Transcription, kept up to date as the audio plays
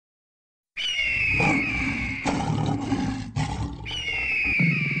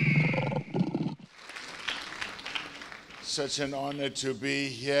Such an honor to be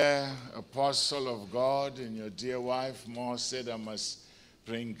here, apostle of God, and your dear wife. Ma said I must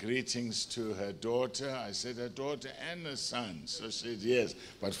bring greetings to her daughter. I said her daughter and her son. So she said yes,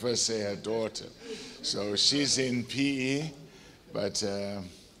 but first say her daughter. So she's in PE, but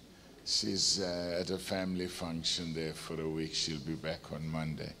she's at a family function there for a week. She'll be back on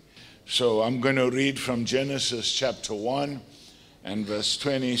Monday. So I'm going to read from Genesis chapter 1 and verse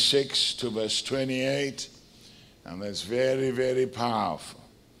 26 to verse 28. And that's very, very powerful.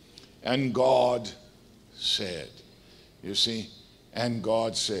 And God said, you see, and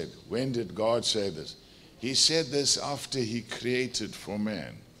God said. When did God say this? He said this after he created for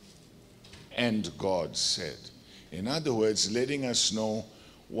man. And God said. In other words, letting us know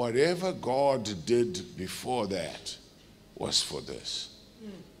whatever God did before that was for this.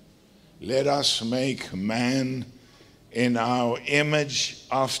 Let us make man in our image,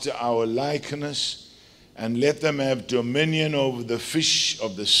 after our likeness, and let them have dominion over the fish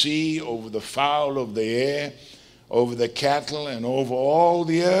of the sea, over the fowl of the air, over the cattle, and over all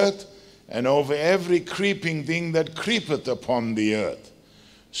the earth, and over every creeping thing that creepeth upon the earth.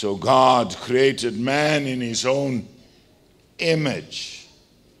 So God created man in his own image.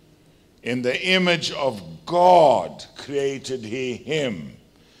 In the image of God created he him.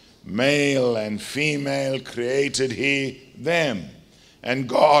 Male and female created he them. And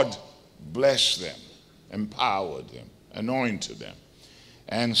God blessed them, empowered them, anointed them,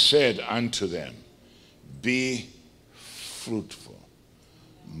 and said unto them, be fruitful,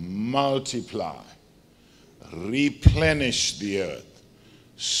 multiply, replenish the earth,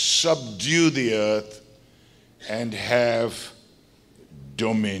 subdue the earth, and have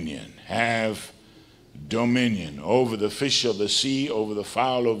dominion. Have dominion over the fish of the sea, over the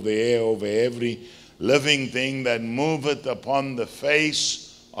fowl of the air, over every living thing that moveth upon the face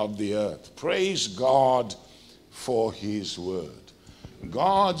of the earth. Praise God for his word.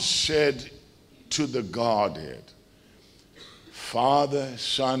 God said to the Godhead, Father,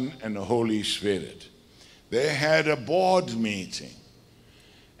 Son, and Holy Spirit. They had a board meeting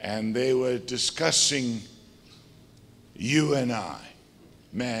and they were discussing you and I,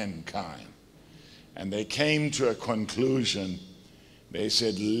 mankind. And they came to a conclusion. They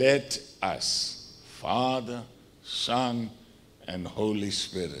said, let us, Father, Son, and Holy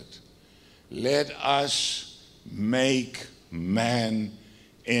Spirit, let us make man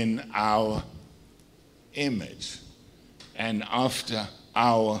in our image and after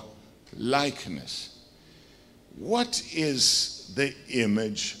our likeness. What is the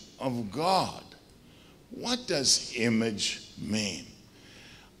image of God? What does image mean?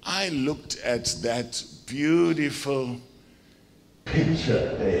 I looked at that beautiful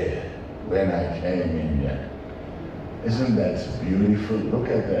picture there when I came in here. Isn't that beautiful? Look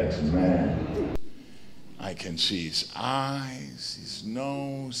at that man. I can see his eyes, his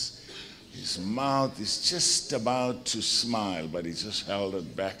nose, his mouth. He's just about to smile, but he just held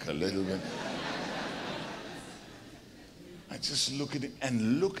it back a little bit. I just look at him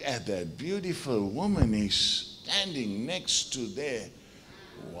and look at that beautiful woman he's standing next to there.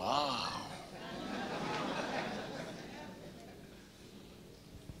 Wow.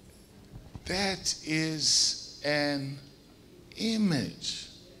 That is an image,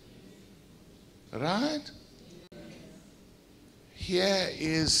 right? Here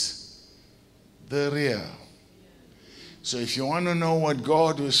is the real. So if you want to know what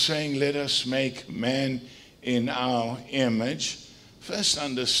God was saying, let us make man in our image, first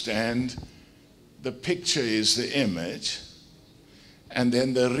understand the picture is the image, and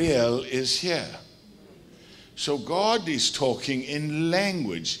then the real is here. So God is talking in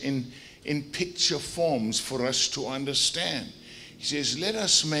language, in picture forms for us to understand. He says, let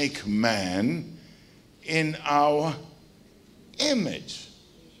us make man in our image.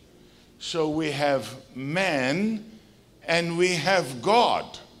 So we have man and we have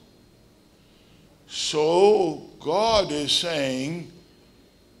God. So God is saying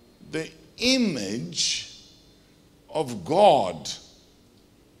the image of God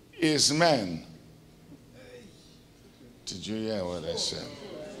is man. Did you hear what I said?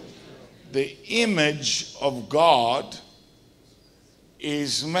 The image of God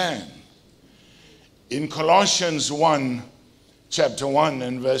is man. In Colossians 1, chapter 1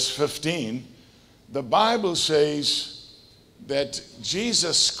 and verse 15, the Bible says that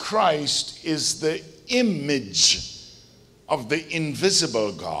Jesus Christ is the image of the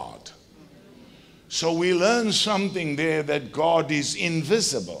invisible God. So we learn something there that God is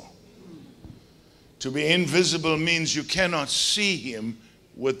invisible. To be invisible means you cannot see him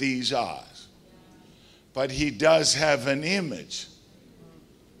with these eyes. But he does have an image.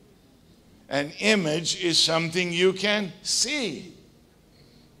 An image is something you can see,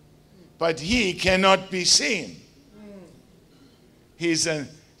 but he cannot be seen.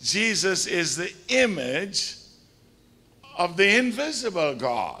 Jesus is the image of the invisible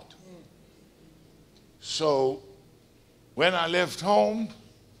God. So when I left home,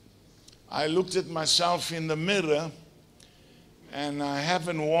 I looked at myself in the mirror, and I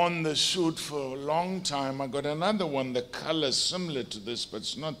haven't worn the suit for a long time. I got another one, the color similar to this, but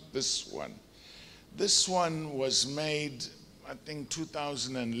it's not this one. This one was made, I think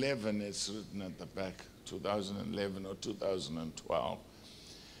 2011, it's written at the back, 2011 or 2012.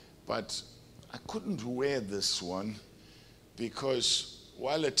 But I couldn't wear this one because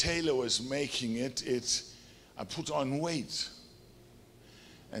while a tailor was making it, I put on weight.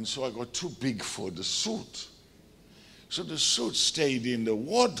 And so I got too big for the suit. So the suit stayed in the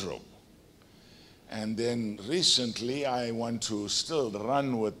wardrobe. And then recently I want to still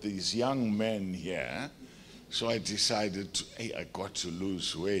run with these young men here. So I decided, hey, I got to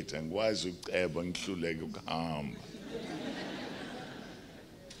lose weight. And why is it kuhle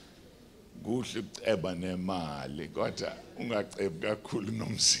ukuceba nemali kodwa ungacebi kakhulu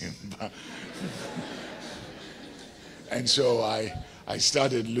nomzimba. And so I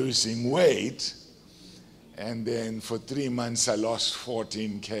started losing weight, and then for 3 months I lost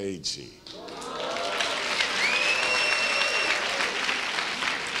 14 kg.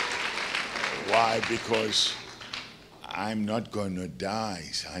 Why? Because I'm not going to die.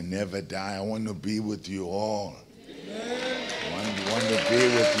 I never die. I want to be with you all. I want to be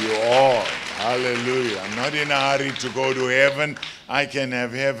with you all. Hallelujah. I'm not in a hurry to go to heaven. I can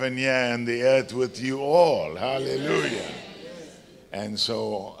have heaven here and the earth with you all. Hallelujah. And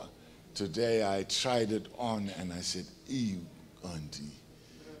so today I tried it on and I said, ew, auntie,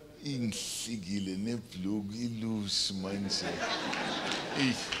 and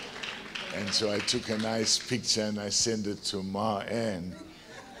so I took a nice picture and I sent it to Ma Ann,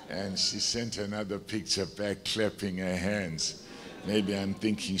 and she sent another picture back clapping her hands. Maybe I'm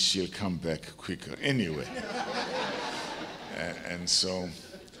thinking she'll come back quicker. Anyway. And so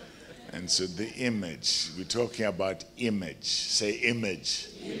the image, we're talking about image. Say image.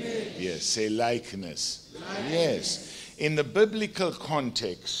 Image. Yes. Say likeness. Yes. In the biblical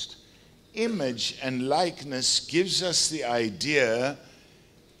context, image and likeness gives us the idea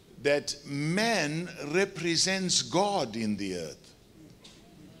that man represents God in the earth.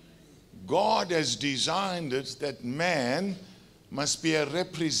 God has designed it that man must be a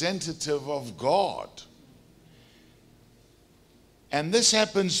representative of God. And this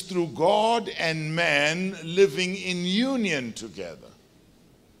happens through God and man living in union together.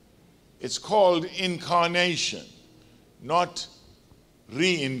 It's called incarnation, not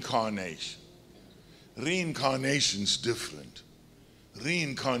reincarnation. Reincarnation's different.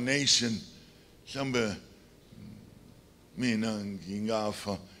 Reincarnation, mhlambe mina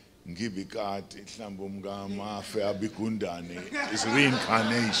ngingafa ngibikati mhlambe umngama afe abigundane, is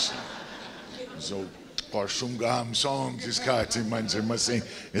reincarnation. So Parshumgam songs iskati manje must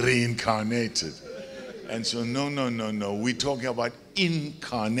reincarnated. And so no. We're talking about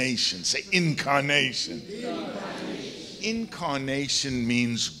incarnation. Say incarnation. Incarnation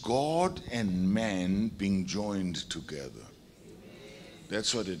means God and man being joined together.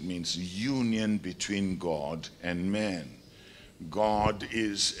 That's what it means, union between God and man. God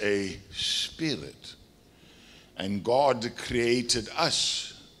is a spirit, and God created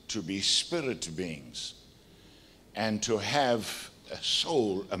us to be spirit beings and to have a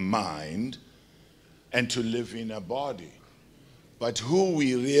soul, a mind, and to live in a body. But who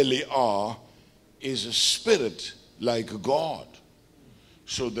we really are is a spirit like God.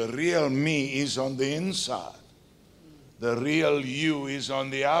 So the real me is on the inside. The real you is on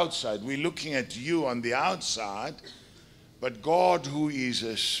the outside. We're looking at you on the outside, but God, who is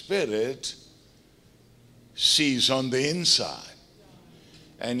a spirit, sees on the inside.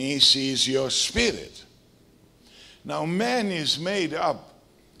 And he sees your spirit. Now, man is made up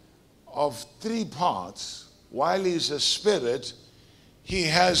of 3 parts. While he's a spirit, he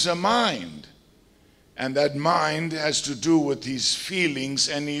has a mind. And that mind has to do with his feelings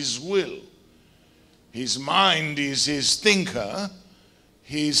and his will. His mind is his thinker,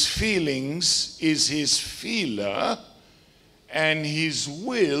 his feelings is his feeler, and his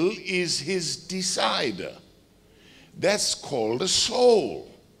will is his decider. That's called a soul.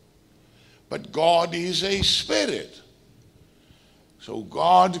 But God is a spirit. So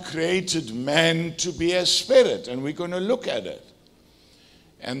God created man to be a spirit, and we're going to look at it.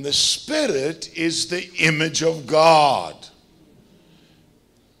 And the spirit is the image of God.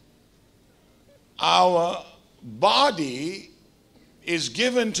 Our body is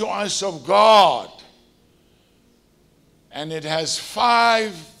given to us of God. And it has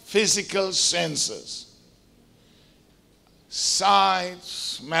 5 physical senses: sight,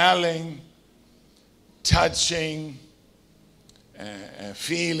 smelling, touching,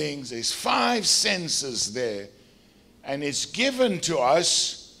 feelings. There's 5 senses there. And it's given to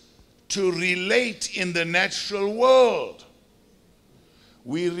us to relate in the natural world.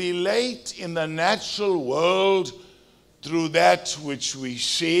 We relate in the natural world through that which we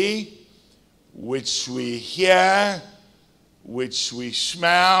see, which we hear, which we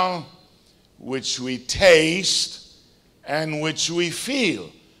smell, which we taste, and which we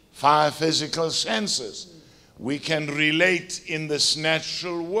feel. 5 physical senses. We can relate in this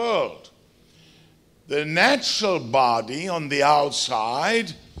natural world. The natural body on the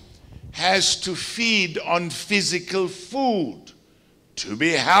outside has to feed on physical food to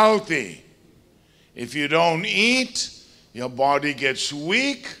be healthy. If you don't eat, your body gets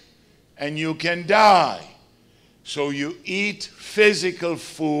weak and you can die. So you eat physical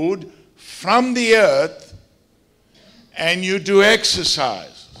food from the earth and you do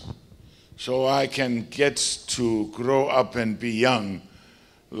exercise. So I can get to grow up and be young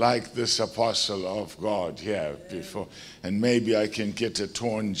like this apostle of God here before. And maybe I can get a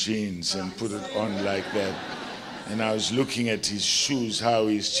torn jeans and put it on like that. And I was looking at his shoes, how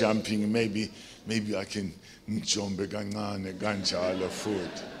he's jumping. Maybe I can jump a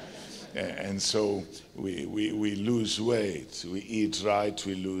foot. And so we lose weight. We eat right,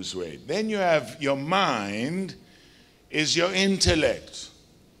 we lose weight. Then you have your mind is your intellect.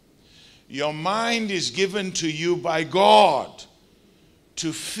 Your mind is given to you by God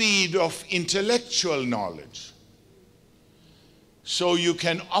to feed off intellectual knowledge. So you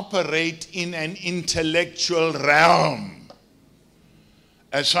can operate in an intellectual realm,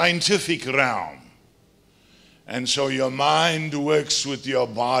 a scientific realm. And so your mind works with your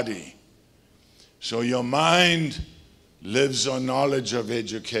body. So your mind lives on knowledge of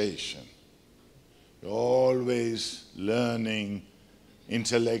education. You're always learning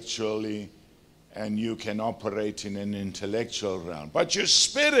intellectually, and you can operate in an intellectual realm. But your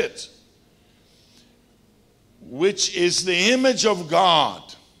spirit, which is the image of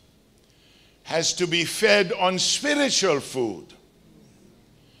God, has to be fed on spiritual food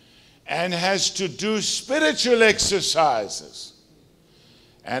and has to do spiritual exercises.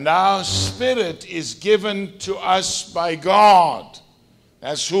 And our spirit is given to us by God.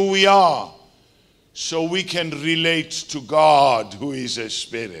 That's who we are. So we can relate to God, who is a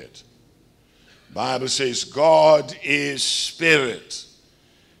spirit. The Bible says God is spirit,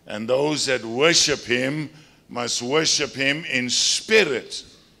 and those that worship him must worship him in spirit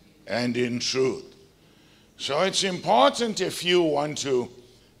and in truth. So it's important, if you want to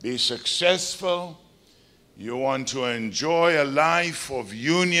be successful, you want to enjoy a life of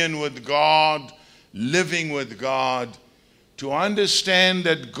union with God, living with God, to understand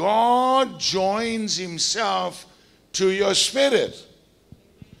that God joins himself to your spirit.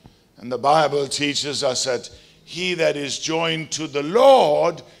 And the Bible teaches us that he that is joined to the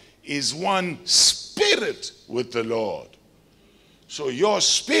Lord is one spirit with the Lord. So your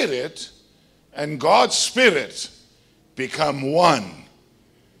spirit and God's spirit become one.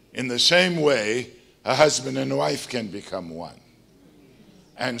 In the same way, a husband and wife can become one.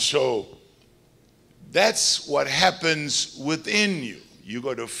 And so that's what happens within you. You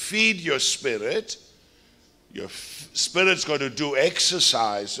got to feed your spirit. Your spirit's got to do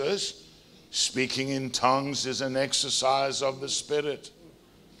exercises. Speaking in tongues is an exercise of the spirit.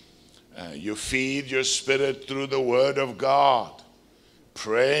 You feed your spirit through the word of God.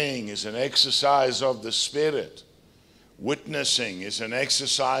 Praying is an exercise of the spirit. Witnessing is an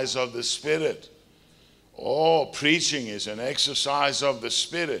exercise of the spirit. Preaching is an exercise of the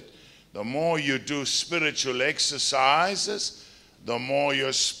spirit. The more you do spiritual exercises, the more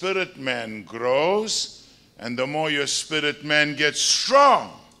your spirit man grows, and the more your spirit man gets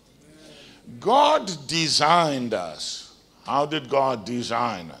strong. God designed us. How did God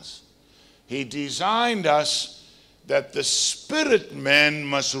design us? He designed us that the spirit man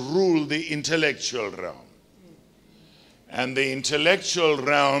must rule the intellectual realm. And the intellectual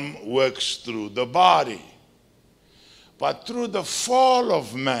realm works through the body. But through the fall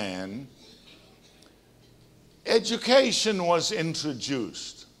of man, education was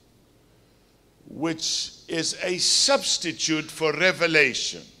introduced, which is a substitute for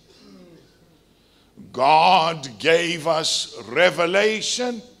revelation. God gave us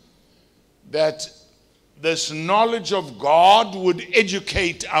revelation that this knowledge of God would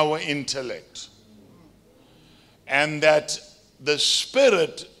educate our intellect, and that the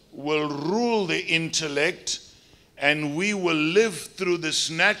Spirit will rule the intellect and we will live through this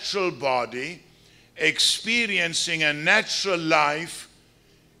natural body, experiencing a natural life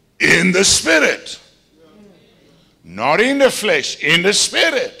in the Spirit. Not in the flesh, in the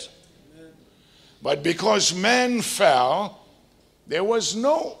Spirit. But because man fell, there was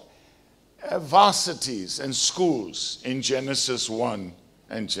no varsities and schools in Genesis 1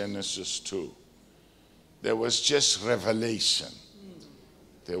 and Genesis 2. There was just revelation.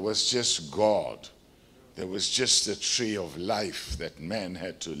 There was just God. There was just the tree of life that man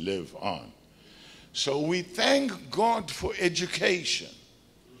had to live on. So we thank God for education,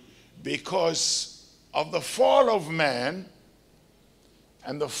 because of the fall of man,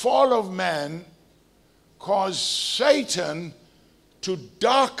 and the fall of man caused Satan to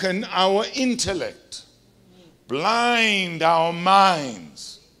darken our intellect, blind our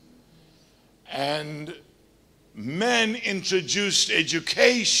minds. And men introduced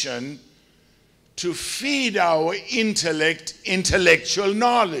education to feed our intellect intellectual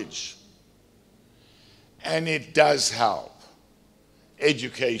knowledge. And it does help.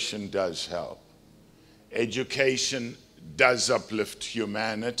 Education does help. Education does uplift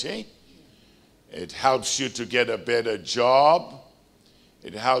humanity. It helps you to get a better job.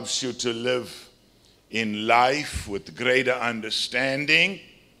 It helps you to live in life with greater understanding.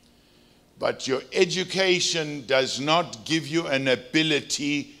 But your education does not give you an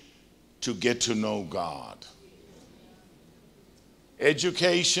ability to get to know God.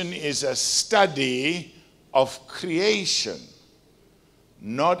 Education is a study of creation,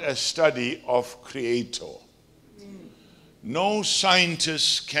 not a study of creator. No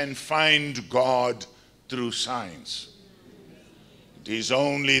scientist can find God through science. It is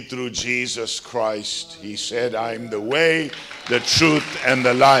only through Jesus Christ. He said, I am the way, the truth, and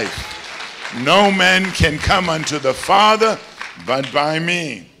the life. No man can come unto the Father but by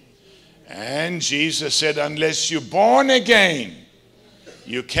me. And Jesus said, unless you're born again,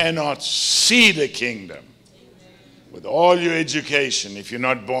 you cannot see the kingdom. With all your education, if you're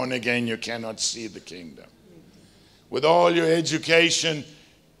not born again, you cannot see the kingdom. With all your education,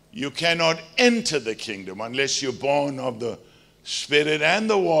 you cannot enter the kingdom unless you're born of the Spirit and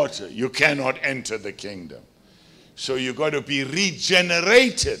the water. You cannot enter the kingdom. So you've got to be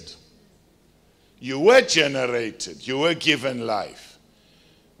regenerated. You were generated. You were given life.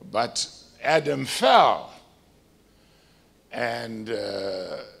 But Adam fell. And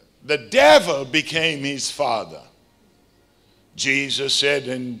the devil became his father. Jesus said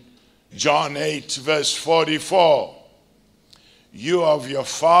in John 8 verse 44, you of your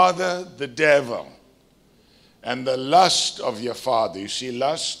father, the devil, and the lust of your father. You see,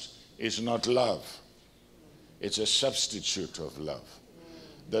 lust is not love. It's a substitute of love.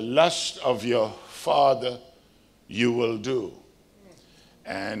 The lust of your father you will do.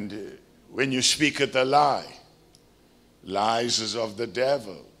 And when you speak at the lie, lies is of the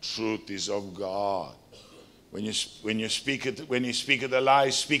devil, truth is of God. When you speak it, when he speaketh a lie,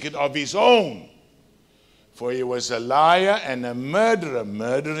 speak it of his own. For he was a liar and a murderer.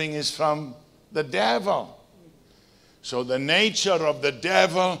 Murdering is from the devil. So the nature of the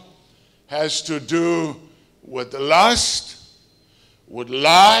devil has to do with lust, with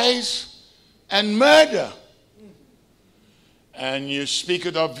lies, and murder. And you speak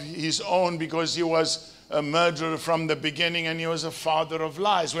it of his own because he was a murderer from the beginning and he was a father of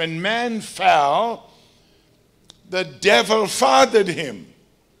lies. When man fell, the devil fathered him.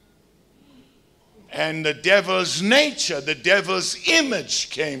 And the devil's nature, the devil's image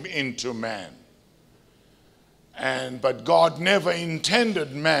came into man. But God never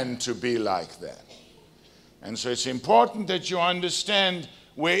intended man to be like that. And so it's important that you understand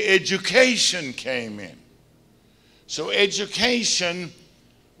where education came in. So education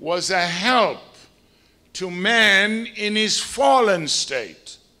was a help to man in his fallen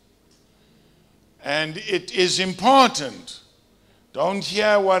state. And it is important. Don't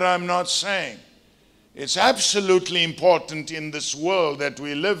hear what I'm not saying. It's absolutely important in this world that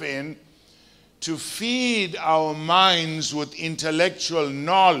we live in to feed our minds with intellectual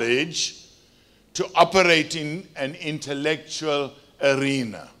knowledge to operate in an intellectual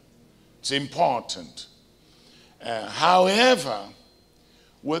arena. It's important. However,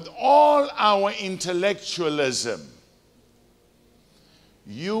 with all our intellectualism,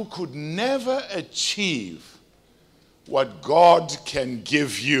 you could never achieve what God can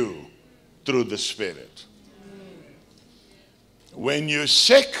give you through the Spirit. When you're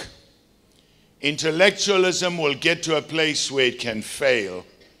sick, intellectualism will get to a place where it can fail,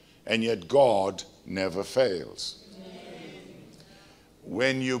 and yet God never fails.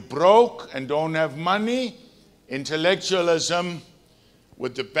 When you're broke and don't have money, intellectualism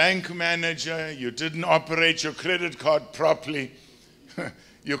with the bank manager, you didn't operate your credit card properly,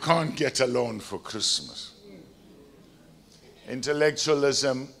 you can't get a loan for Christmas.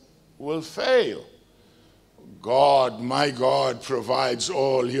 Intellectualism will fail. God, my God, provides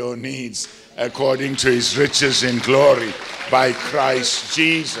all your needs according to his riches in glory by Christ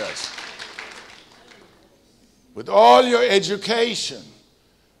Jesus. With all your education,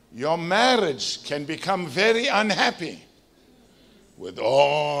 your marriage can become very unhappy. With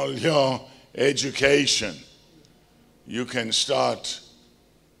all your education, you can start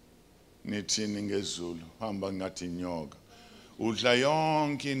nithini ngezulu hamba ngathi inyoka udla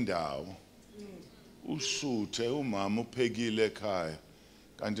yonke indawo usuthe umama uphekile ekhaya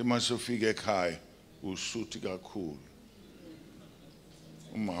kanti mase ufika ekhaya usuthi kakhulu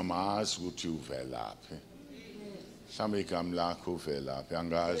umama azi ukuthi uvelaphi mhlawumbe igama lakho uvelaphi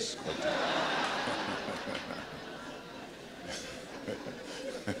angazi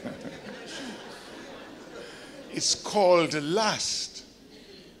It's called lust.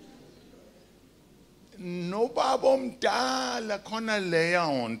 Nobaba omdala khona leya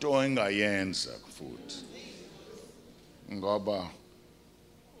onto engayenza futhi. Ngoba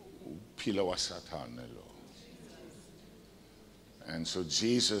uphila wasathane lo. And so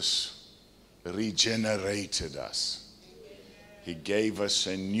Jesus regenerated us. He gave us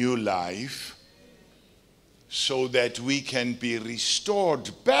a new life so that we can be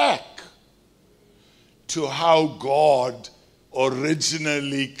restored back to how God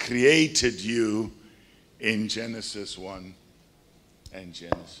originally created you in Genesis 1 and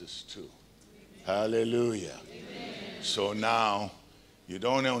Genesis 2. Hallelujah. Amen. So now, you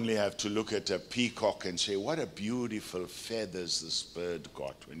don't only have to look at a peacock and say, what a beautiful feathers this bird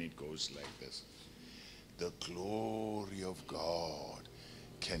got when it goes like this. The glory of God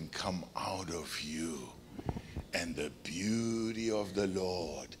can come out of you, and the beauty of the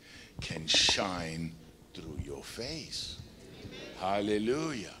Lord can shine through your face. Amen.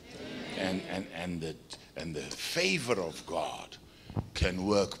 Hallelujah. Amen. And the favor of God can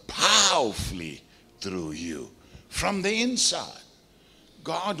work powerfully through you from the inside.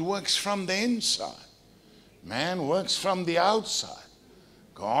 God works from the inside. Man works from the outside.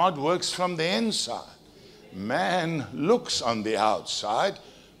 God works from the inside. Man looks on the outside,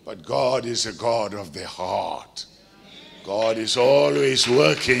 but God is a God of the heart. God is always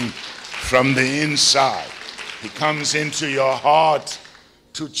working from the inside. He comes into your heart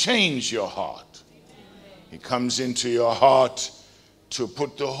to change your heart. He comes into your heart to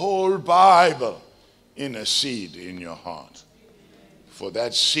put the whole Bible in a seed in your heart. For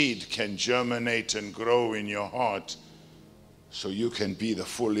that seed can germinate and grow in your heart so you can be the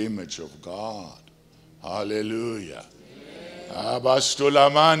full image of God. Hallelujah.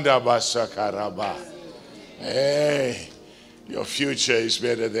 Hey, your future is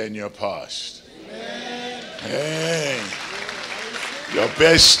better than your past. Hey, your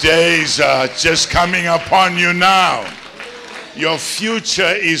best days are just coming upon you now. Your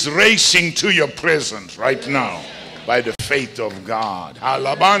future is racing to your present right now by the faith of God.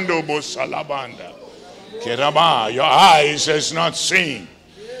 Halabando busalabanda. Keraba, your eyes has not seen,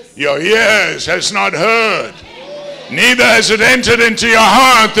 your ears has not heard, neither has it entered into your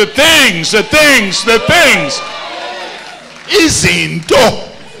heart the things, izinto,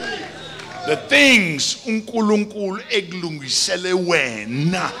 the things uNkulunkulu ekulungisele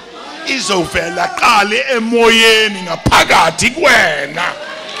wena izovela qale emoyeni ngaphakathi kuwena.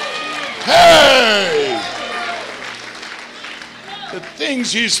 Hey, the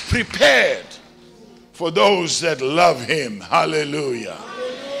things he's prepared for those that love him. Hallelujah.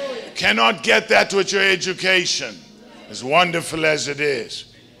 You cannot get that with your education, as wonderful as it is.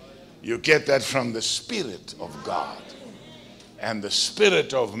 You get that from the Spirit of God. And the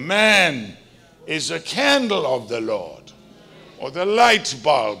spirit of man is a candle of the Lord, or the light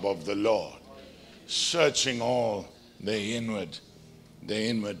bulb of the Lord, searching all the inward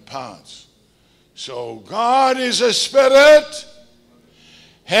parts. So God is a spirit.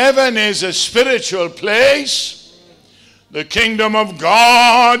 Heaven is a spiritual place. The kingdom of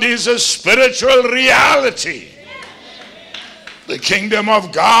God is a spiritual reality. The kingdom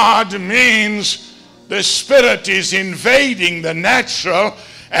of God means the Spirit is invading the natural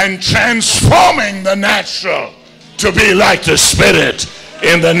and transforming the natural to be like the Spirit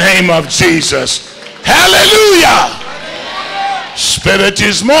in the name of Jesus. Hallelujah! Spirit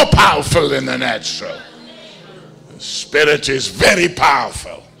is more powerful than the natural. The Spirit is very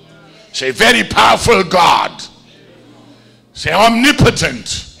powerful. Say, very powerful God. Say, omnipotent.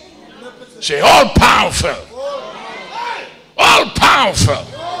 Say, all powerful. All powerful.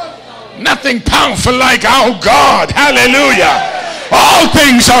 Nothing powerful like our God. Hallelujah. All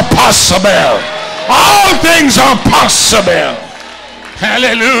things are possible. All things are possible.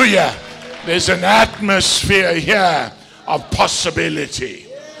 Hallelujah. There's an atmosphere here of possibility.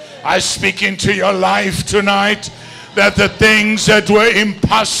 I speak into your life tonight that the things that were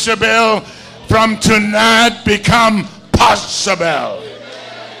impossible from tonight become possible.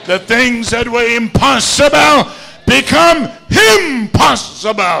 The things that were impossible become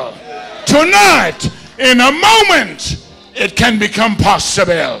impossible. Tonight, in a moment, it can become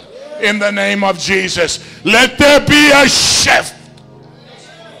possible. In the name of Jesus, let there be a shift.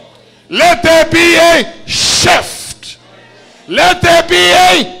 Let there be a shift. Let there be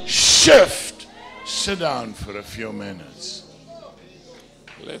a shift. Sit down for a few minutes.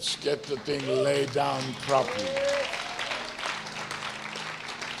 Let's get the thing laid down properly.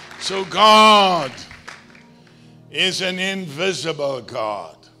 So God is an invisible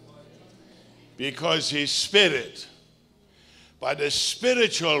God because He's spirit. But the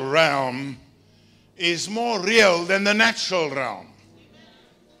spiritual realm is more real than the natural realm.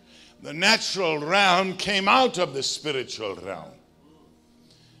 The natural realm came out of the spiritual realm.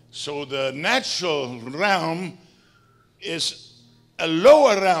 So the natural realm is a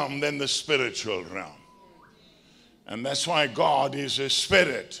lower realm than the spiritual realm. And that's why God is a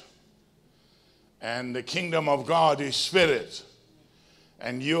spirit. And the kingdom of God is spirit.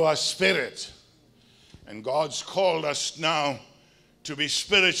 And you are spirit. And God's called us now to be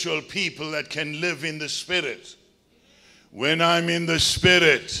spiritual people that can live in the spirit. When I'm in the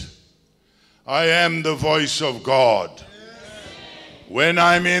spirit, I am the voice of God. When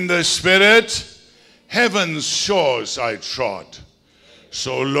I'm in the spirit, heaven's shores I trod.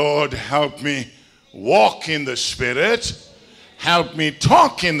 So Lord, help me walk in the spirit. Help me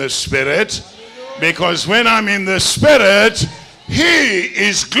talk in the spirit. Because when I'm in the spirit, He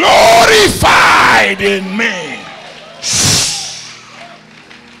is glorified in me.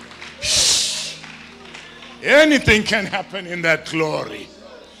 Anything can happen in that glory.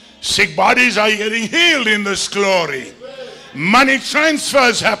 Sick bodies are getting healed in this glory. Money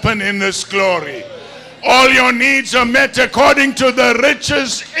transfers happen in this glory. All your needs are met according to the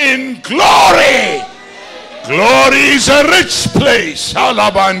riches in glory. Glory is a rich place.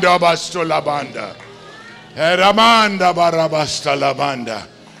 Alabanda bastulabanda. Eramanda barabastalabanda.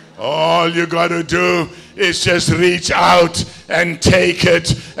 All you got to do is just reach out and take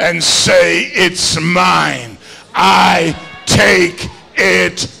it and say, it's mine. I take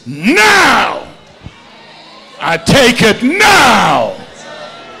it now. I take it now.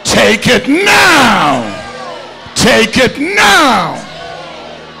 Take it now. Take it now.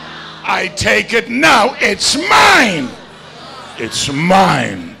 I take it now. It's mine. It's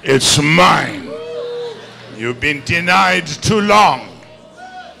mine. It's mine. You've been denied too long.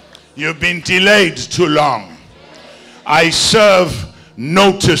 You've been delayed too long. I serve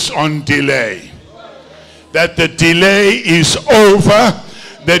notice on delay. That the delay is over.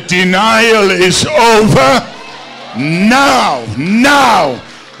 The denial is over. Now, now,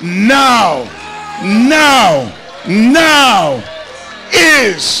 now, now, now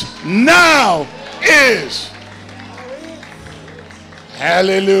is. Now is.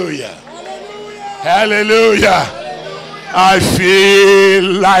 Hallelujah. Hallelujah. I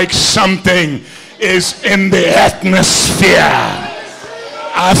feel like something is in the atmosphere.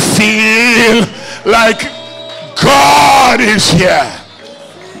 I feel like God is here.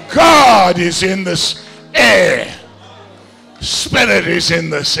 God is in this air. Spirit is in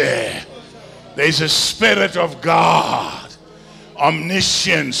this air. There's a spirit of God.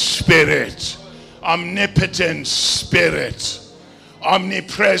 Omniscient spirit. Omnipotent spirit.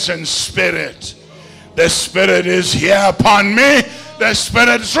 Omnipresent spirit. The Spirit is here upon me. The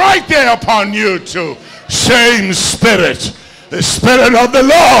Spirit is right there upon you too. Same Spirit. The Spirit of the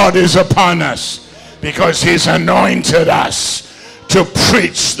Lord is upon us because He's anointed us to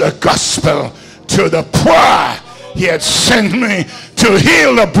preach the gospel to the poor. He had sent me to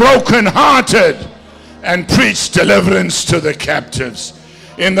heal the brokenhearted and preach deliverance to the captives.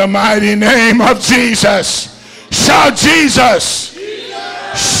 In the mighty name of Jesus. Shout Jesus.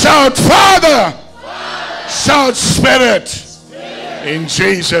 Shout Father. Shout Spirit. In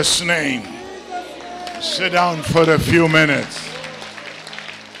Jesus' name. Sit down for a few minutes.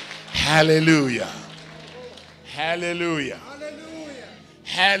 Hallelujah. Hallelujah.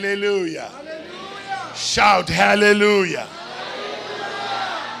 Hallelujah. Shout hallelujah.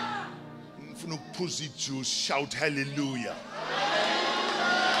 Shout hallelujah.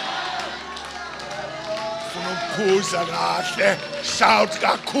 Shout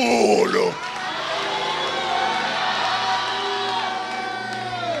kakhulu.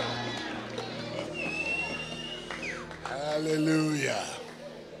 Hallelujah.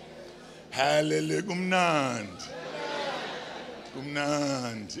 Hallelujah. Kumnandi.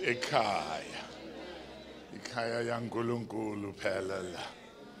 Kumnandi ekhaya. Ekhaya yaNkulunkulu phela la.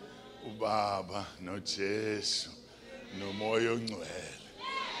 Ubaba noJesu noMoya oNgcwele.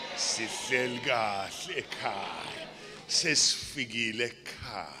 Sihleli kahle ekhaya. Sesifikile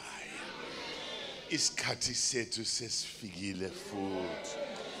ekhaya. Isikhathi sethu sesifikile futhi.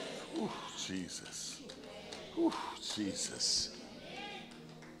 Jesus. Jesus.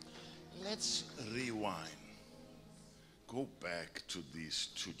 Let's rewind. Go back to these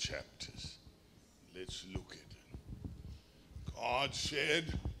two chapters. Let's look at it. God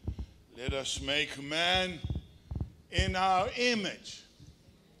said, let us make man in our image.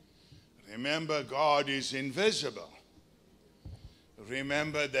 Remember, God is invisible.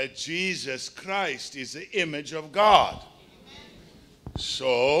 Remember that Jesus Christ is the image of God.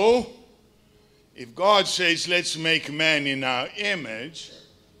 So, if God says, let's make man in our image,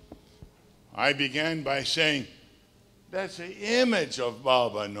 I began by saying, that's the image of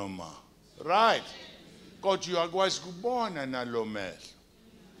Baba Noma. Right. God, you are born and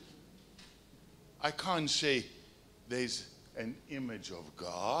I can't say there's an image of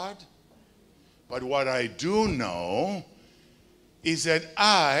God, but what I do know is that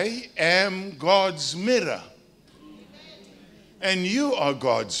I am God's mirror. And you are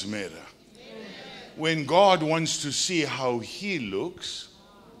God's mirror. When God wants to see how he looks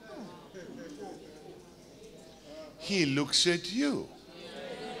at you.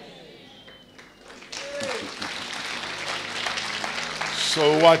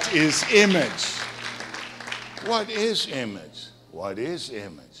 So what is image? What is image? What is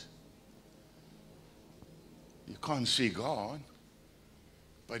image? You can't see God,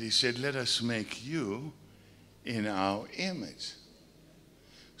 but he said, let us make you in our image.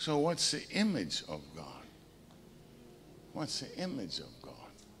 So what's the image of God? What's the image of God?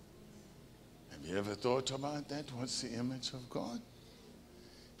 Have you ever thought about that? What's the image of God?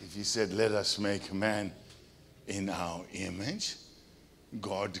 If he said, let us make man in our image,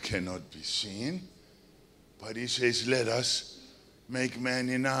 God cannot be seen. But he says, let us make man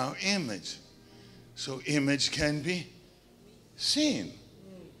in our image. So image can be seen.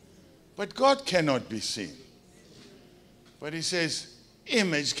 But God cannot be seen. But he says,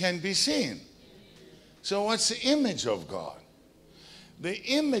 image can be seen. So what's the image of God? The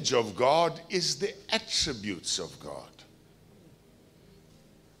image of God is the attributes of God.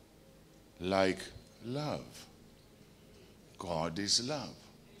 Like love. God is love.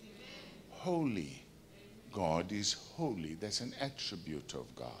 Holy. God is holy. That's an attribute of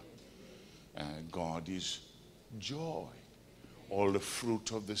God. God is joy. All the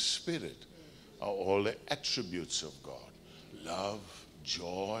fruit of the Spirit are all the attributes of God. Love,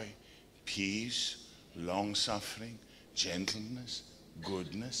 joy, peace, long-suffering, gentleness,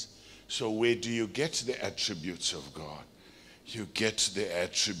 goodness. So where do you get the attributes of God? You get the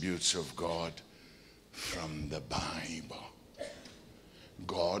attributes of God from the Bible.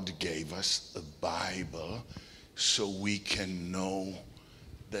 God gave us a Bible so we can know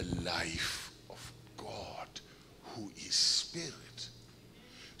the life of God, who is Spirit.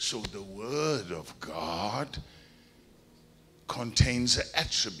 So the Word of God contains the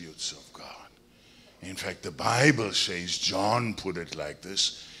attributes of God. In fact, the Bible says, John put it like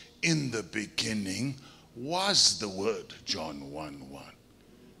this, in the beginning was the Word, John 1:1.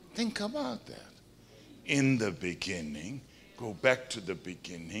 Think about that. In the beginning, go back to the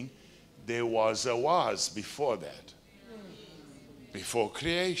beginning, there was a was before that, before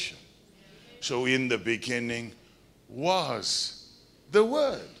creation. So in the beginning was the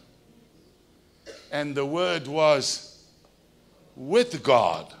Word. And the Word was with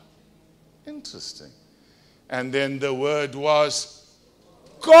God. Interesting. And then the Word was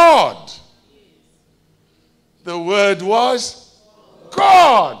God. The Word was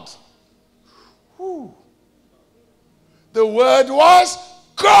God. Whew. The Word was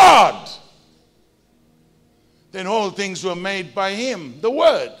God. Then all things were made by him, the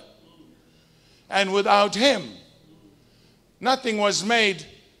Word. And without him, nothing was made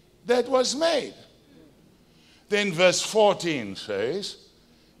that was made. Then verse 14 says,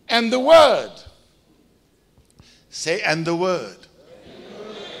 and the Word, say, and the Word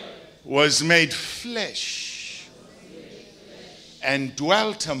was made flesh and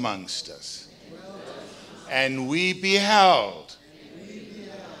dwelt amongst us. And we beheld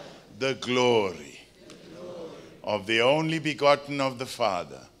the glory of the only begotten of the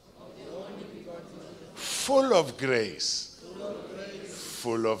Father, full of grace,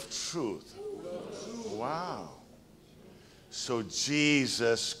 full of truth. Wow. So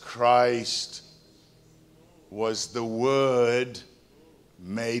Jesus Christ was the Word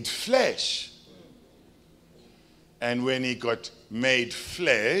made flesh. And when he got made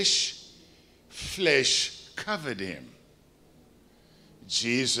flesh, flesh covered him.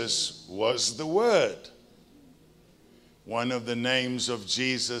 Jesus was the Word. One of the names of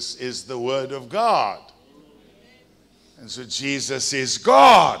Jesus is the Word of God. And so Jesus is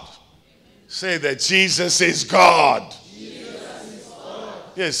God. Say that Jesus is God. Jesus is God.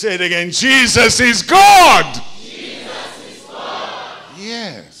 Yes, say it again. Jesus is God. Jesus is God.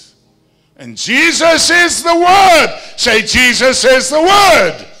 Yes. And Jesus is the Word. Say, Jesus is the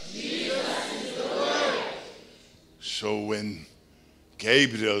Word. Jesus is the Word. So when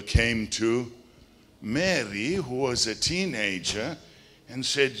Gabriel came to Mary, who was a teenager, and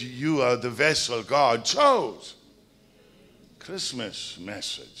said, you are the vessel God chose. Christmas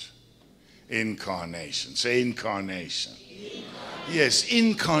message. Incarnation. Say incarnation. Yes,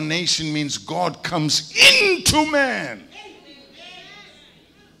 incarnation means God comes into man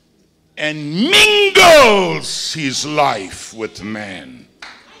and mingles his life with man.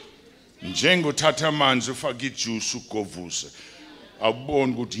 Njengothatha amanzi ufaka ijuice ugovuse.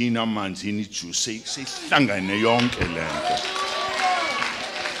 Awuboni ukuthi yini amanzi yini ijuice seyihlangane yonke lento.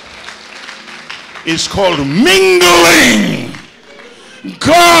 It's called mingling.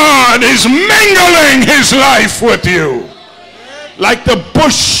 God is mingling his life with you. Like the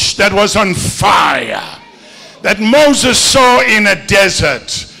bush that was on fire that Moses saw in a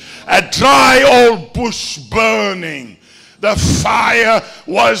desert. A dry old bush burning. The fire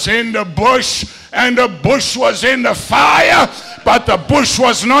was in the bush and the bush was in the fire, but the bush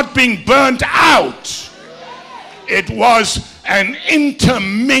was not being burnt out. It was an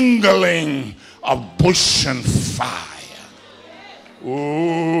intermingling of bush and fire.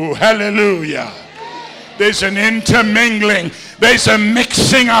 Oh, hallelujah. There's an intermingling. There's a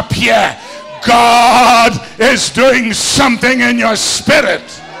mixing up here. God is doing something in your spirit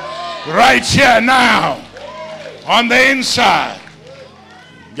right here now on the inside.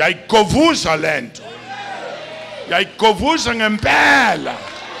 Yayikovuza lento. Yayikovuza ngempela.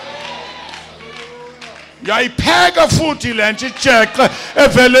 Yayipheka futhi lento ijeqe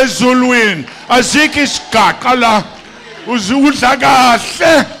evele ezulwini. Azikho isigaqa la. Udla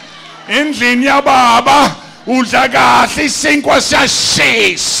kahle endlini yababa. Udla kahle isinkwa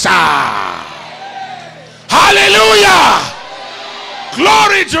siyashisa. Hallelujah.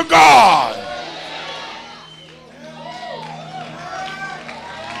 Glory to God.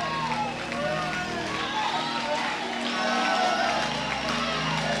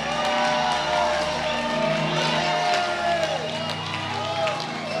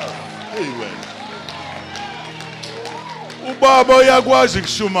 Ubaba uyakwazi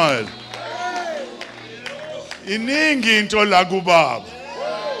kushumayela. Iningi into la kubaba.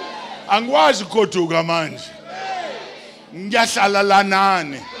 Angikwazi ukugoduka manje. Ngiyahlala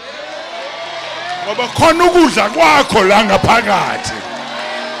lanani. Ngoba khona ukudla kwakho la ngaphakathi.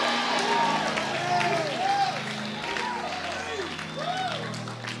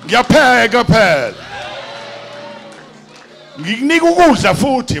 Ngiyapheka phela. Ngikunika ukudla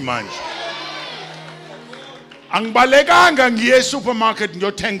futhi manje. Angibalekanga ngiye esupermarket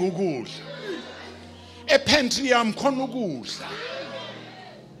ngiyothenga ukudla. Epantry yami khona ukudla.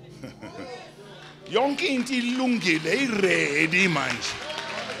 Yonke into ilungile, iready manje.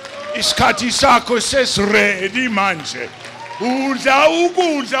 Isikhathi sakho sesiready manje. Udla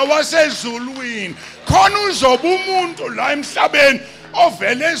ukudla wasezulwini. Khona uzoba umuntu la emhlabeni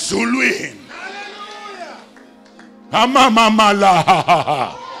ovele ezulwini. Amama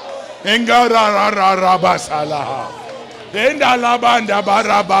la. Engararara basala. Endalabanda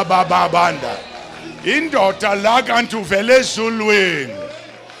barabababanda. Indoda la kanti uvele ezulwini.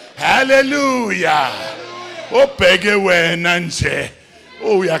 Hallelujah. Obheke wena nje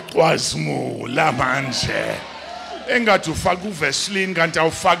uyaqwazimula manje. Engathi ufaka uVaseline kanti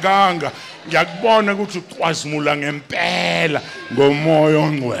awufakanga. Ngiyakubona ukuthi uqwazimula ngempela ngomoya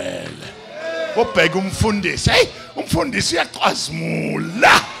ongcwele. Obheke umfundisi. Hey, umfundisi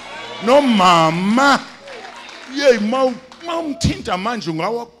uyaqwazimula. No mama. Yey mawumthinta manje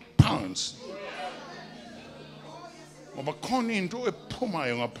ungawa phansi. Ngoba khona into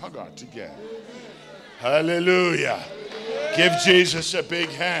ephumayo ngaphakathi ke. Hallelujah. Give Jesus a big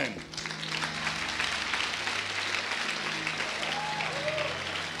hand.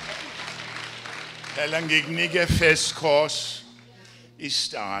 Phela ngikunike first course.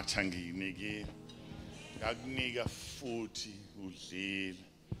 Istarter ngikunike. Ngakunika futhi udlile.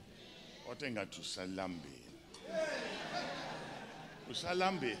 Kodwa engathi usalambile.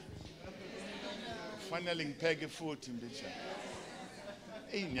 Usalambile. Kufanele ngipheke futhi mbijana.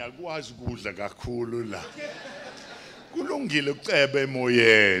 Ngiyakwazi ukudla kakhulu la. kulungile ucebe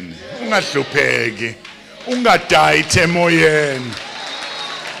emoyeni ungahlupheki ungadayithe emoyeni.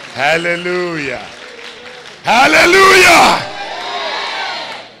 Hallelujah, hallelujah.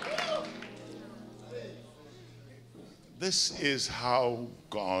 This is how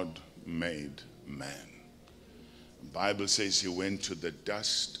God made man. The Bible says he went to the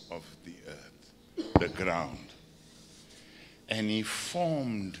dust of the earth, the ground, and he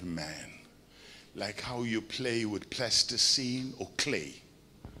formed man. Like how you play with plasticine or clay.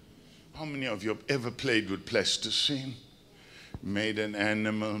 How many of you have ever played with plasticine? Made an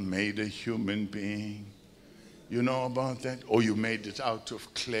animal, made a human being. You know about that? Or you made it out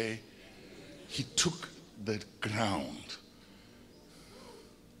of clay. He took the ground.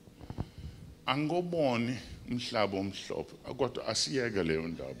 Angoboni umhlaba omhlophe. Kodwa asiyeke leyo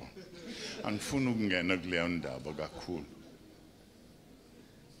ndaba. Angifuni ukungena kuleyo ndaba kakhulu.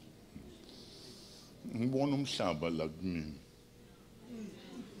 Ngibona umhlaba la kumina.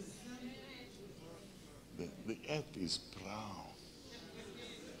 The earth is brown.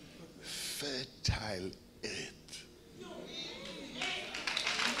 Fertile earth.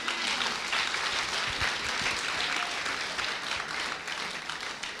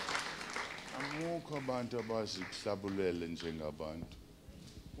 Amukho abantu abazihlabulele njengabantu.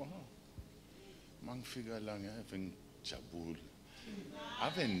 Wow. Mangifika la ngeve ngijabule.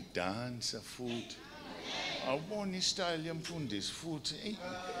 Ave ngidansa futhi. Awubona istyle yemfundisi futhi.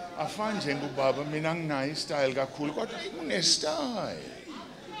 Afanye njengobaba mina nginayo istyle kakhulu kodwa une-style.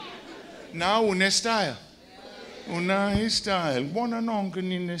 Nawe une-style. Unayo istyle. Ngibona nonke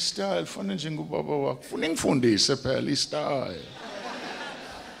nine-style fana njengobaba wakho. Funa ngifundise phela istyle.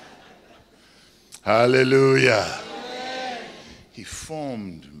 Hallelujah. He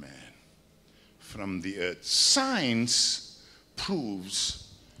formed man from the earth. Science proves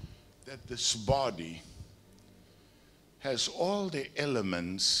that this body has all the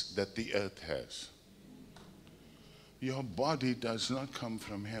elements that the earth has. Your body does not come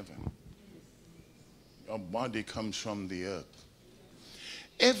from heaven. Your body comes from the earth.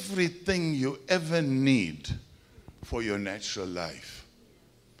 Everything you ever need for your natural life,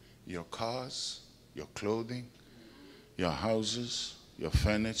 your cars, your clothing, your houses, your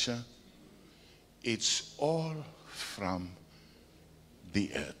furniture, it's all from the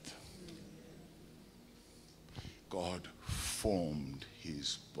earth. God formed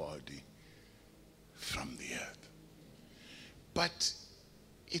his body from the earth. But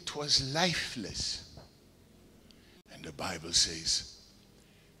it was lifeless. And the Bible says,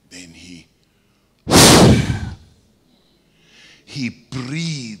 then he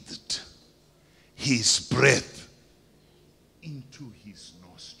breathed his breath into his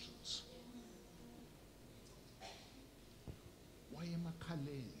nostrils. Why am I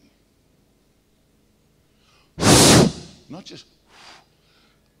calling? Not just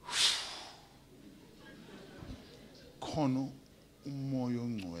khono umoya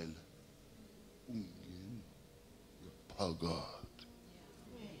ongcwele ungena phakathi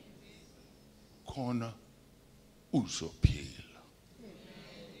khona uzophila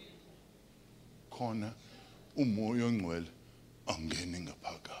khona umoya ongcwele angene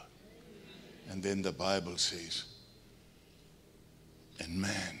ngaphakathi. And then the Bible says, and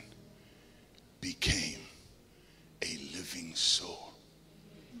man became a living soul.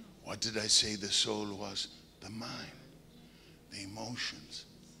 What did I say the soul was? The mind, the emotions,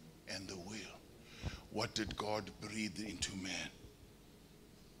 and the will. What did God breathe into man?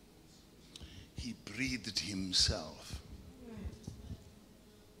 He breathed himself.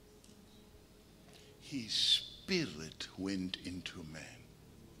 His spirit went into man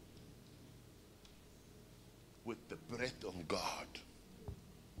with the breath of God.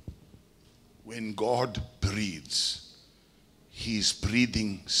 When God breathes, he's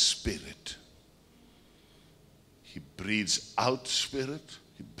breathing spirit. He breathes out spirit,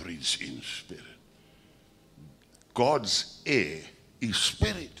 he breathes in spirit. God's air is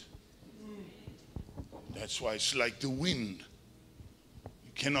spirit. That's why it's like the wind.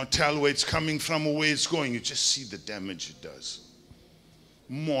 You cannot tell where it's coming from or where it's going. You just see the damage it does.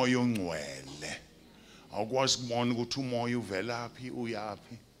 Moya ongcwele. Awukwazi kubona ukuthi umoya uvela phi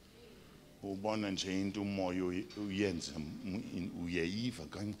uyaphi. Ubona nje into umoya uyenza uyayiva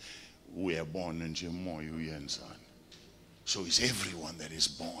kanti uyabona nje umoya uyenzani. So is everyone that is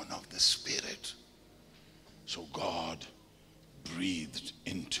born of the Spirit. So God breathed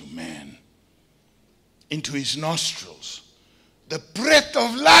into man, into his nostrils, the breath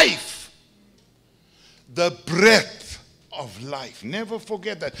of life. The breath of life. Never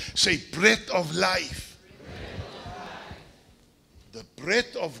forget that. Say, breath of life. The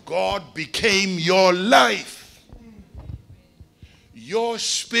breath of God became your life. your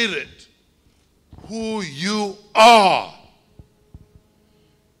spirit, who you are,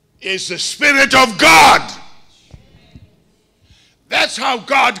 is the Spirit of God. That's how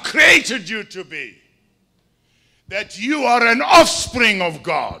God created you to be. That you are an offspring of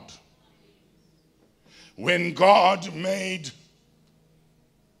God. When God made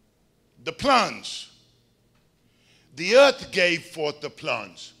the plants, the earth gave forth the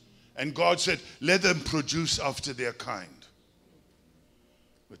plants. And God said, let them produce after their kind.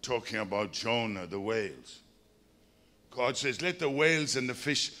 We're talking about Jonah, the whales. God says, let the whales and the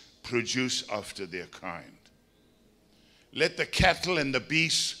fish produce after their kind. Let the cattle and the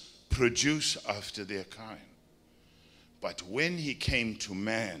beasts produce after their kind. But when he came to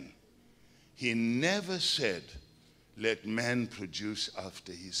man, he never said, let man produce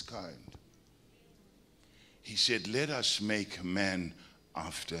after his kind. He said, let us make man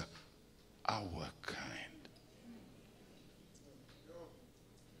after our kind.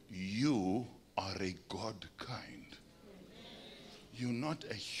 You are a God kind. You're not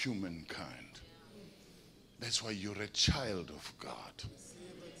a human kind. That's why you're a child of God.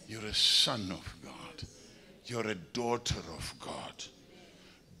 You're a son of God. You're a daughter of God.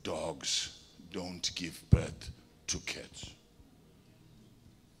 Dogs don't give birth to cats.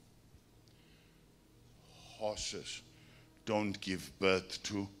 Horses don't give birth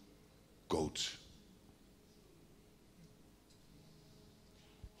to goats.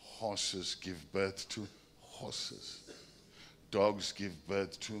 Horses give birth to horses. Dogs give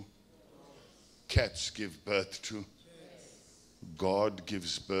birth to, cats give birth to, God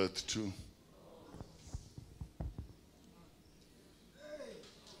gives birth to.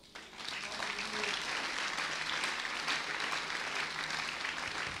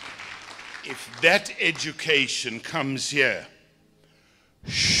 If that education comes here,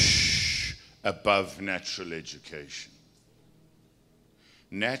 above natural education.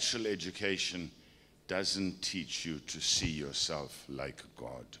 Natural education doesn't teach you to see yourself like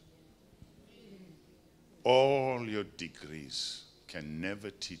God. All your degrees can never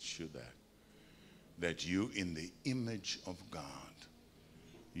teach you that. That you in the image of God,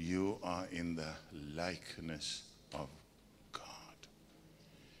 you are in the likeness of God.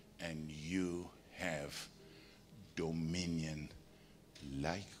 And you have dominion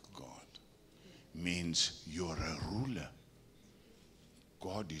like God. Means you're a ruler.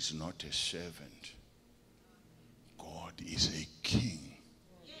 God is not a servant. God is a king.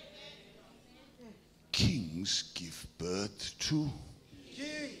 Kings give birth to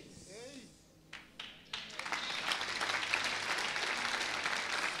kings.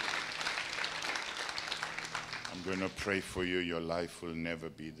 I'm going to pray for you. Your life will never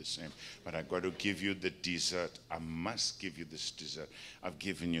be the same. But I've got to give you the dessert. I must give you this dessert. I've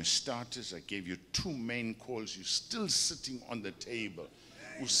given you starters. I gave you 2 main courses. You're still sitting on the table.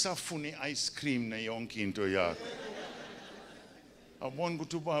 Usafuni ice cream na yonke into yakho. Abona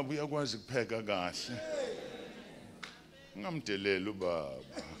ukuthi ubaba uyakwazi kupheka kahle. Ngamdelela ubaba.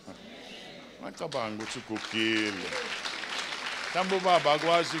 Ngacabanga ukuthi ugugile. Mhlawumbe ubaba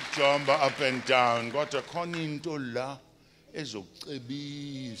akwazi ukujomba up and down, kodwa khona into la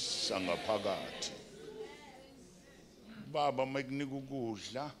ezokucebisa ngaphakathi. Baba makunika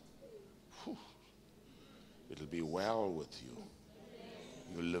ukudla, it'll be well with you.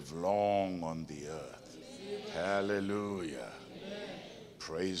 You'll live long on the earth. Hallelujah.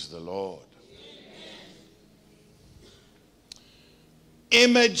 Praise the Lord.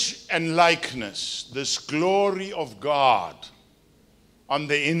 Image and likeness, this glory of God on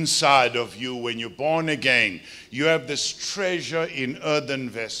the inside of you when you're born again. You have this treasure in earthen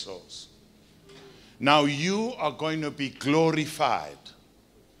vessels. Now you are going to be glorified.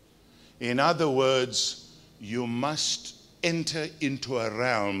 In other words, you must enter into a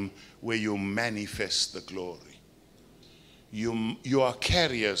realm where you manifest the glory. You are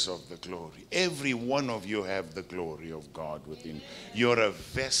carriers of the glory. Every one of you have the glory of God within. You're a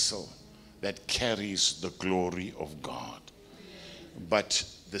vessel that carries the glory of God. But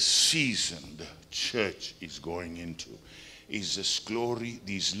the season the church is going into is this glory,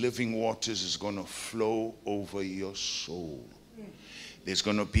 these living waters is going to flow over your soul. There's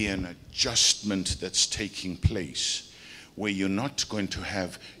going to be an adjustment that's taking place where you're not going to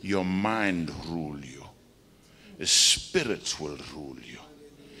have your mind rule you. The Spirit will rule you.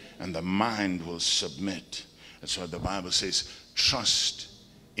 And the mind will submit. That's why the Bible says, trust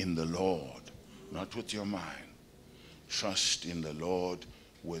in the Lord, not with your mind. Trust in the Lord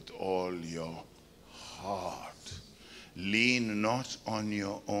with all your heart. Lean not on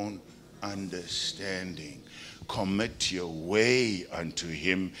your own understanding. Commit your way unto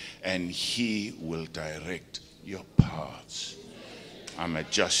him, and he will direct your paths. I'm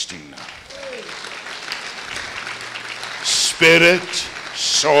adjusting now. Spirit,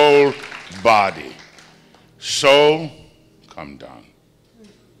 soul, body. Soul, come down.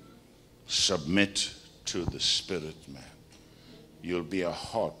 Submit to the spirit man. You'll be a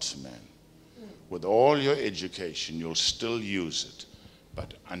heart man. With all your education, you'll still use it,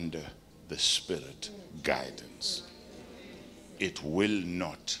 but under the spirit guidance. It will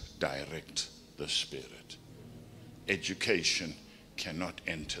not direct the spirit. Education cannot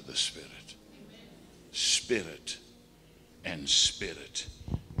enter the spirit. Spirit and spirit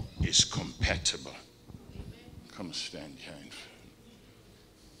is compatible. Come stand here.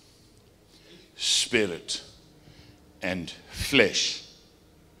 Spirit and flesh,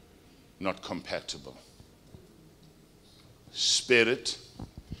 not compatible. Spirit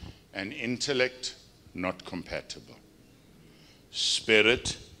and intellect, not compatible.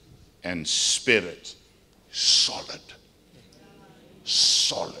 Spirit and spirit, solid.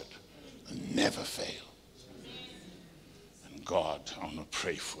 Solid and never fail. And God, I want to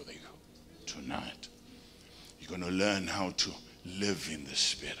pray for you tonight. You're going to learn how to live in the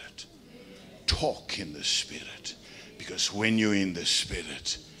spirit. Talk in the spirit. Because when you're in the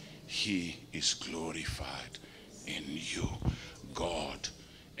spirit, he is glorified in you. God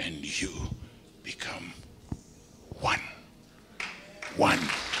and you become one. One.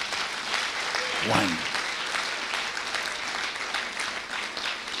 One.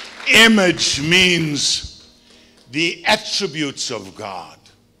 Image means the attributes of God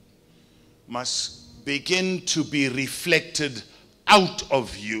must begin to be reflected out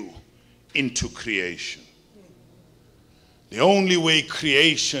of you into creation. The only way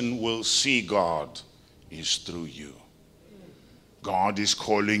creation will see God is through you. God is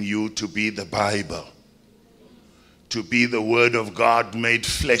calling you to be the Bible, to be the Word of God made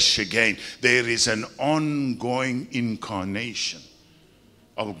flesh again. There is an ongoing incarnation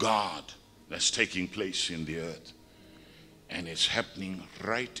of God that's taking place in the earth. And it's happening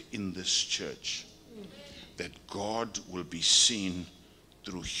right in this church, that God will be seen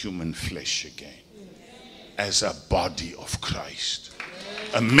through human flesh again, as a body of Christ,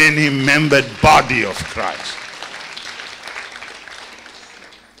 a many-membered body of Christ.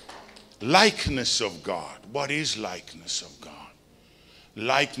 Likeness of God. What is likeness of God?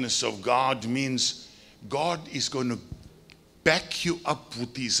 Likeness of God means God is going to back you up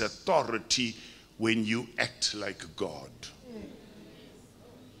with his authority when you act like God.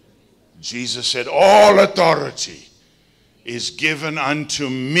 Jesus said, all authority is given unto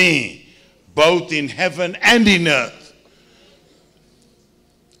me, both in heaven and in earth.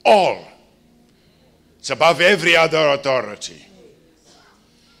 All. It's above every other authority.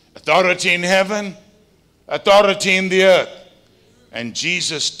 Authority in heaven, authority in the earth. And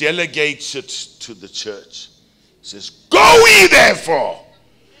Jesus delegates it to the church. He says, go ye therefore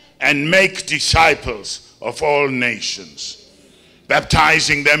and make disciples of all nations,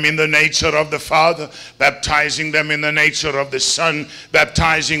 baptizing them in the nature of the Father, baptizing them in the nature of the Son,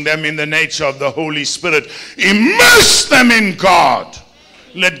 baptizing them in the nature of the Holy Spirit. Immerse them in God.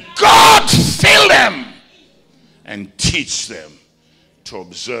 Let God fill them and teach them to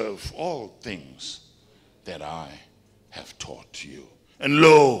observe all things that I have taught you. And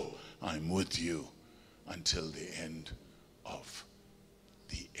lo, I'm with you until the end of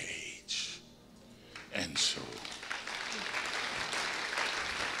the age. And so,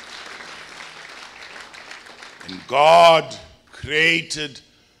 and God created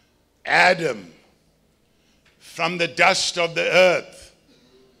Adam from the dust of the earth.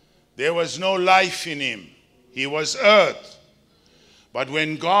 There was no life in him. He was earth. But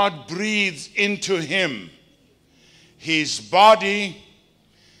when God breathed into him, his body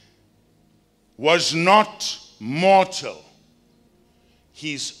was not mortal.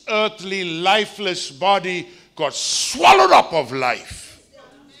 His earthly, lifeless body got swallowed up of life.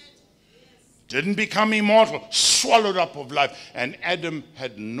 Didn't become immortal, swallowed up of life. And Adam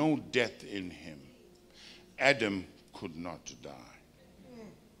had no death in him. Adam could not die.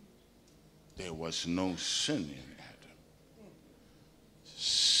 There was no sin in Adam.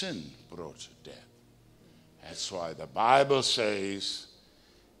 Sin brought death. That's why the Bible says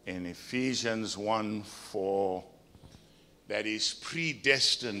in Ephesians 1:4 that he's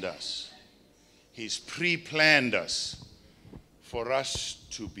predestined us. He's pre-planned us for us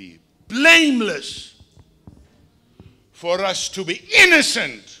to be blameless, for us to be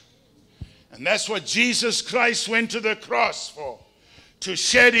innocent. And that's what Jesus Christ went to the cross for, to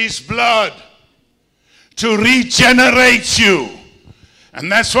shed his blood, to regenerate you.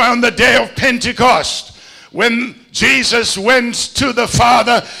 And that's why on the day of Pentecost, when Jesus went to the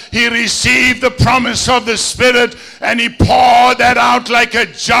Father. He received the promise of the Spirit, and he poured that out like a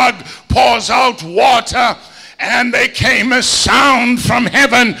jug pours out water. And there came a sound from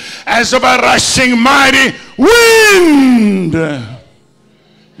heaven as of a rushing mighty wind.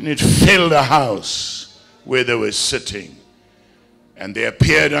 And it filled the house where they were sitting. And there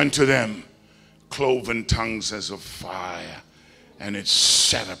appeared unto them cloven tongues as of fire. And it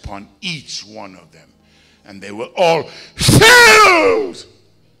sat upon each one of them. And they were all filled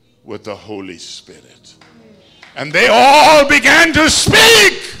with the Holy Spirit. And they all began to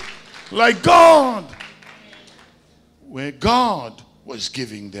speak like God, where God was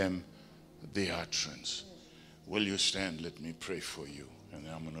giving them the utterance. Will you stand? Let me pray for you, and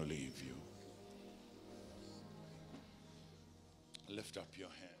then I'm going to leave you. Lift up your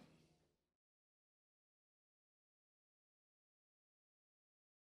hand.